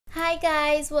Hi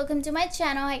guys, welcome to my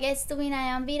channel. Hi guys, Tumina,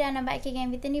 I am Veera and I'm back again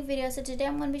with a new video. So today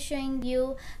I'm going to be showing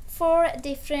you 4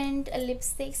 different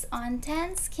lipsticks on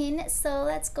tan skin. So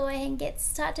let's go ahead and get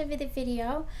started with the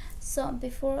video. So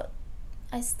before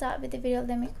I start with the video,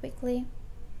 let me quickly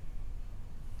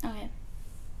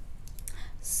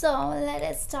so let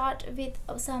us start with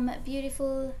some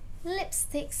beautiful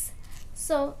lipsticks.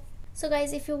 So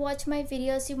guys, if you watch my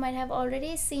videos, you might have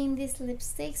already seen these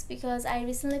lipsticks because I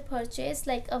recently purchased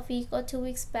like a week or 2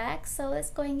 weeks back. So let's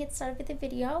go and get started with the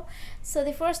video. So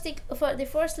the first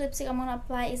lipstick I'm gonna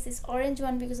apply is this orange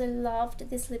one because I loved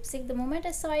this lipstick. The moment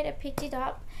I saw it, I picked it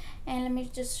up, and let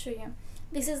me just show you.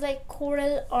 This is like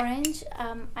coral orange.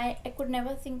 I could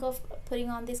never think of putting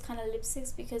on these kind of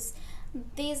lipsticks because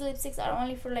these lipsticks are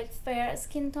only for like fair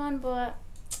skin tone, but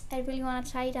I really want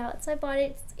to try it out, so I bought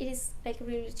it. It is like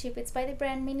really cheap. It's by the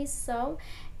brand Miniso,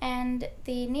 and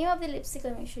the name of the lipstick,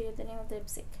 let me show you the name of the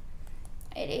lipstick.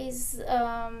 It is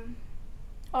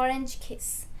Orange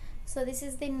Kiss. So this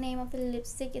is the name of the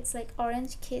lipstick. It's like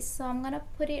Orange Kiss. So I'm gonna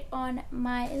put it on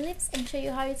my lips and show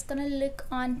you how it's gonna look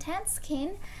on tan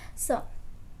skin. So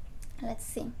let's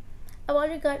see. I've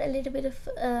already got a little bit of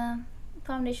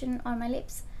foundation on my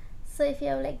lips, so if you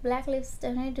have like black lips,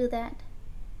 definitely do that.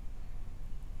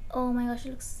 Oh my gosh,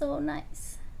 it looks so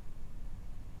nice.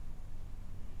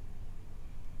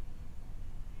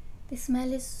 The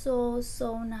smell is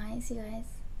so nice, you guys.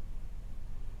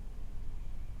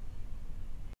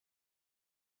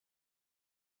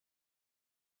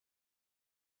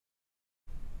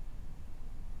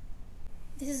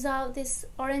 This is how this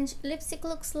orange lipstick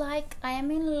looks like. I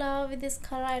am in love with this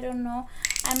color. I don't know,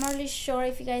 I'm not really sure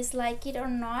if you guys like it or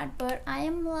not, but I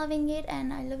am loving it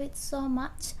and I love it so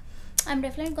much. I'm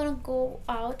definitely gonna go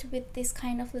out with this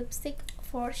kind of lipstick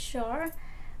for sure,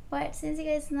 but since you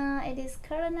guys know it is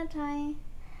Corona time,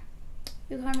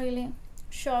 you can't really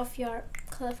show off your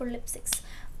colorful lipsticks.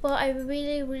 But I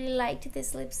really liked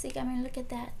this lipstick. I mean, look at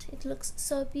that, it looks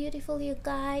so beautiful, you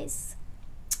guys.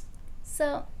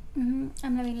 So I'm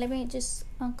loving. Let me just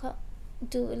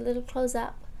do a little close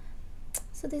up.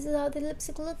 So this is how the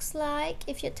lipstick looks like.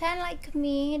 If you're tan like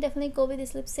me, definitely go with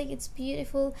this lipstick. It's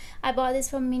beautiful. I bought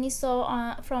this from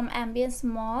Miniso from Ambience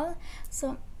Mall.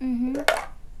 So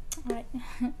alright.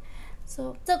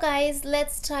 so guys,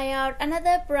 let's try out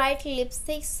another bright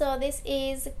lipstick. So this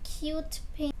is Cute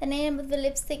Pink. The name of the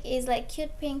lipstick is like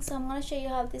Cute Pink. So I'm gonna show you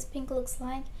how this pink looks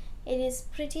like. It is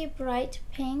pretty bright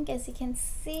pink, as you can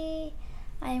see.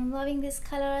 I am loving this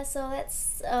color. So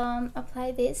let's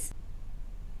apply this.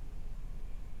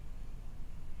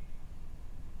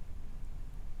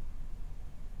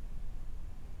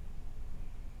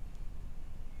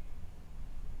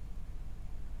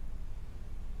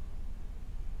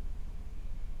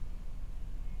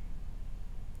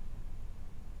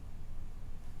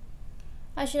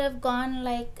 I should have gone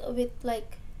like with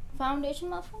like foundation.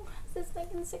 My phone is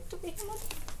like insect to be. So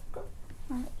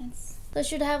I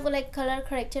should have like color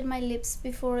corrected my lips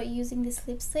before using this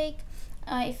lipstick.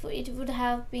 If it would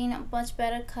have been a much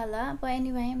better color, but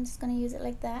anyway, I'm just gonna use it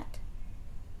like that.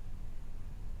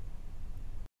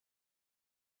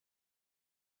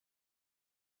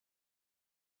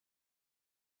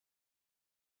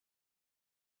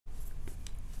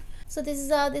 So this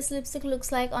is how this lipstick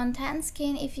looks like on tan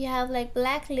skin. If you have like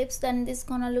black lips, then this is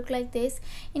gonna look like this.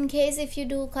 In case if you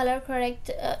do color correct,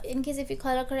 if you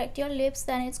color correct your lips,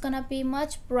 then it's gonna be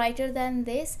much brighter than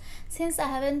this. Since I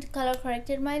haven't color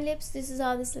corrected my lips, this is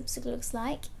how this lipstick looks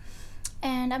like.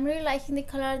 And I'm really liking the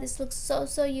color. This looks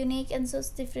so unique and so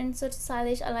different, so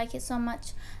stylish. I like it so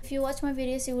much. If you watch my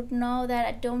videos, you would know that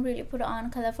I don't really put on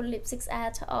colorful lipsticks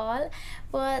at all,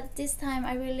 but this time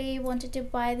I really wanted to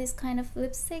buy this kind of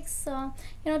lipsticks, so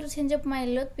you know, to change up my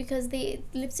look, because the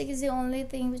lipstick is the only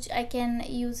thing which I can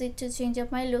use it to change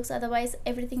up my looks. Otherwise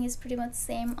everything is pretty much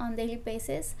same on daily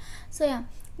basis. So yeah,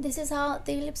 this is how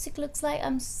the lipstick looks like.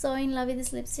 I'm so in love with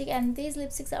this lipstick, and these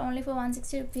lipsticks are only for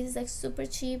 160 rupees. Like super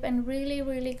cheap and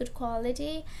really good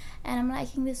quality, and I'm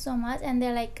liking this so much. And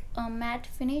they're like a matte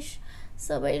finish,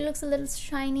 so but it looks a little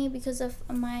shiny because of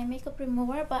my makeup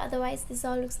remover, but otherwise this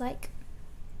all looks like.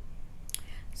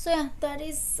 So yeah, that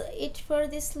is it for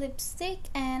this lipstick,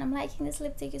 and I'm liking this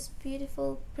lipstick. It's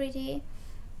beautiful, pretty,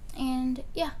 and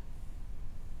yeah.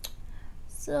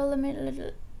 So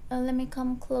let me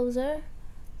come closer.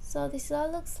 So this all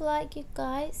looks like, you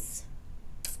guys.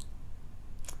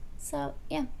 So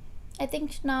yeah, I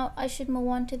think now I should move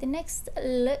on to the next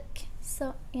look.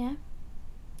 So yeah.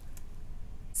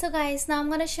 So guys, now I'm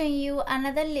gonna show you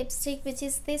another lipstick, which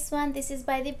is this one. This is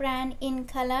by the brand In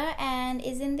Color and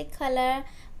is in the color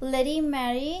Bloody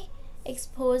Mary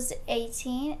Exposed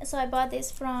 18. So I bought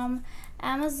this from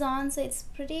Amazon. So it's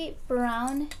pretty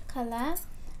brown color.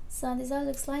 So this all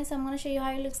looks like. So I'm gonna show you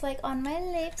how it looks like on my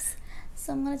lips.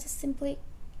 So I'm gonna just simply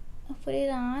put it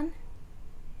on.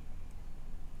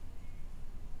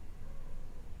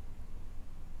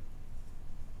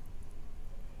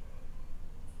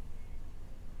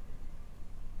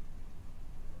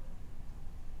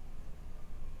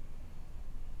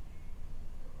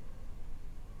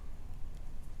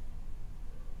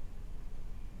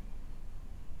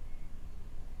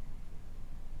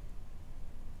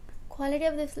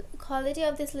 Quality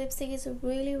of this lipstick is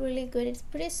really good. It's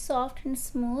pretty soft and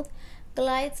smooth,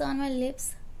 glides on my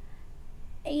lips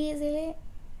easily.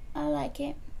 I like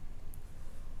it.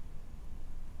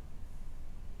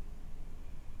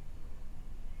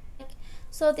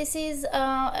 So this is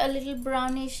a little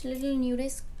brownish, little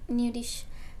nudish.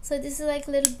 So this is like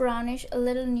little brownish, a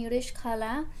little nudish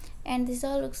color, and this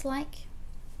all looks like.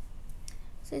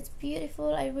 So it's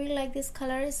beautiful. I really like this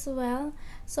color as well.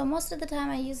 So most of the time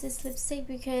I use this lipstick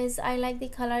because I like the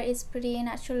color. It's pretty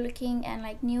natural looking and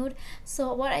like nude.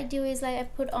 So what I do is like I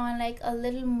put on like a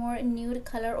little more nude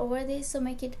color over this, so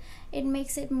it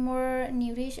makes it more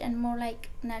nudish and more like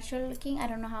natural looking. I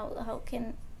don't know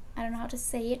how to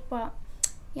say it, but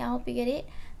yeah, I hope you get it.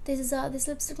 This is how this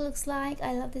lipstick looks like.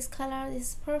 I love this color. This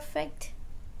is perfect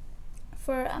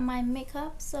for my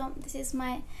makeup. So this is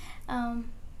my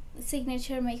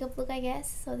signature makeup look, I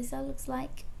guess. So this all looks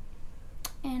like,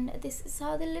 and this is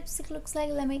how the lipstick looks like.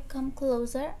 Let me come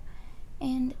closer,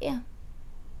 and yeah,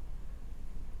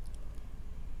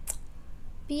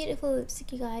 beautiful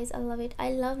lipstick, you guys. I love it.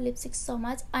 I love lipstick so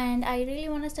much, and I really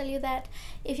want to tell you that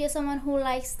if you're someone who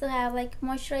likes to have like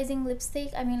moisturizing lipstick,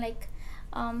 I mean like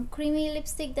creamy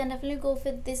lipstick, then definitely go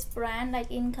with this brand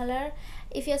like In Color.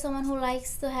 If you're someone who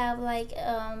likes to have like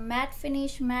matte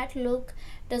finish, matte look,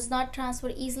 does not transfer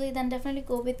easily, then definitely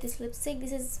go with this lipstick.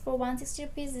 This is for 160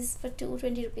 rupees. This is for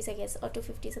 220 rupees, I guess, or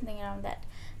 250, something around that.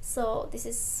 So this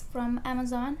is from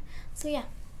Amazon. So yeah,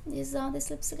 this is how this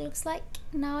lipstick looks like.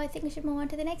 Now I think we should move on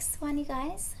to the next one, you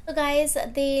guys. So guys,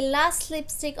 the last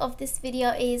lipstick of this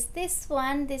video is this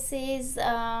one. This is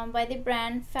by the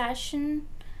brand Fashion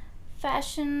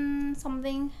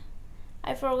something,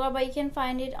 I forgot, but you can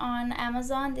find it on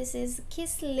Amazon. This is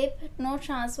Kiss Lip No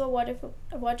Transfer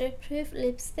waterproof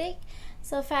lipstick.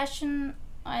 So Fashion,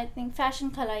 I think Fashion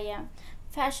Color, yeah,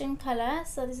 Fashion Color.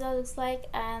 So this all looks like,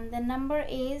 and the number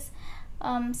is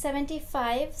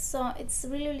 75. So it's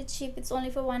really cheap. It's only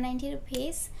for 190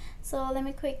 rupees. So let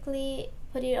me quickly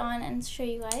put it on and show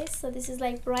you guys. So this is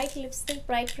like bright lipstick,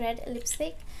 bright red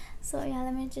lipstick. So yeah,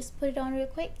 let me just put it on real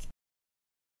quick.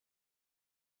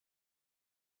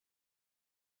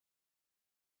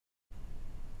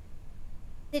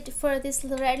 For this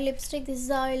red lipstick, this is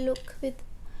how I look with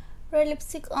red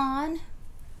lipstick on.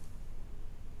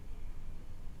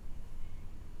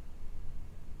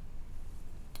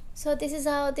 So this is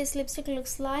how this lipstick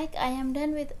looks like. I am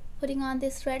done with putting on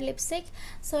this red lipstick,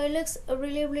 so it looks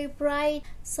really bright.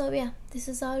 So yeah, this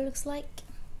is how it looks like.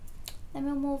 Let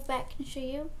me move back and show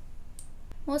you.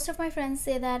 Most of my friends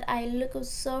say that I look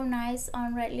so nice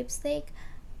on red lipstick,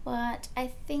 but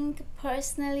I think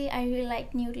personally I really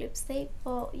like nude lipstick.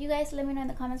 But you guys let me know in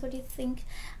the comments what you think.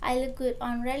 I look good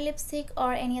on red lipstick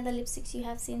or any other lipsticks you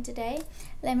have seen today.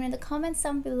 Let me know in the comments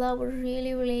down below. Would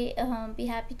really be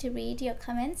happy to read your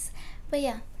comments. But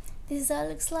yeah, this is how it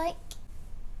looks like.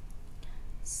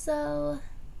 So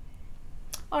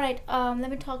alright,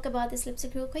 let me talk about this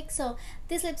lipstick real quick. So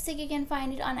this lipstick, you can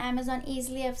find it on Amazon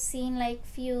easily. I've seen like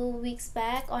few weeks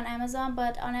back on Amazon,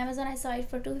 but on Amazon I saw it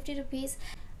for 250 rupees,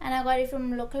 and I got it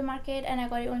from local market, and I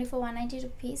got it only for 190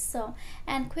 rupees. So,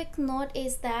 and quick note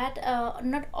is that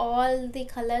not all the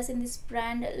colors in this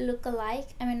brand look alike.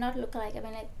 I mean, not look alike, I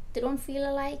mean like they don't feel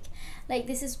alike. Like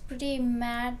this is pretty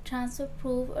matte, transfer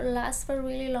proof, lasts for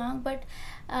really long, but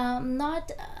not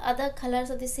other colors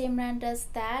of the same brand does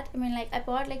that. I mean like I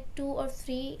bought like 2 or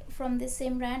 3 from the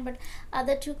same brand, but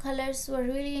other 2 colors were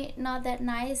really not that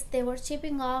nice. They were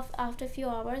chipping off after a few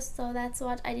hours, so that's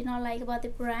what I did not like about the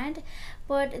brand.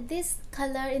 But this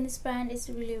color in this brand is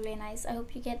really nice. I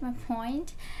hope you get my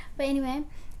point. But anyway,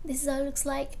 this is how it looks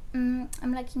like. I'm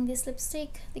liking this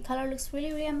lipstick. The color looks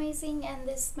really amazing, and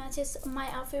this matches my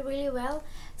outfit really well.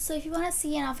 So if you want to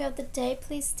see an outfit of the day,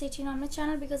 please stay tuned on my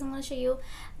channel, because I'm going to show you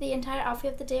the entire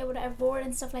outfit of the day, what I wore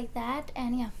and stuff like that.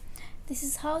 And yeah, this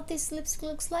is how this lipstick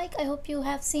looks like. I hope you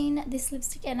have seen this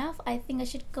lipstick enough. I think I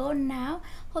should go now.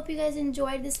 Hope you guys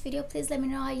enjoyed this video. Please let me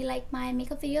know how you like my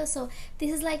makeup video. So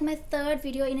this is like my 3rd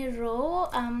video in a row.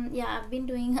 Yeah, I've been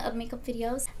doing makeup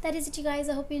videos. That is it, you guys.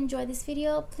 I hope you enjoyed this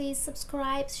video. Please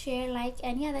subscribe, share, like,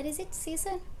 and yeah, that is it. See you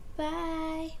soon.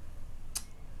 Bye.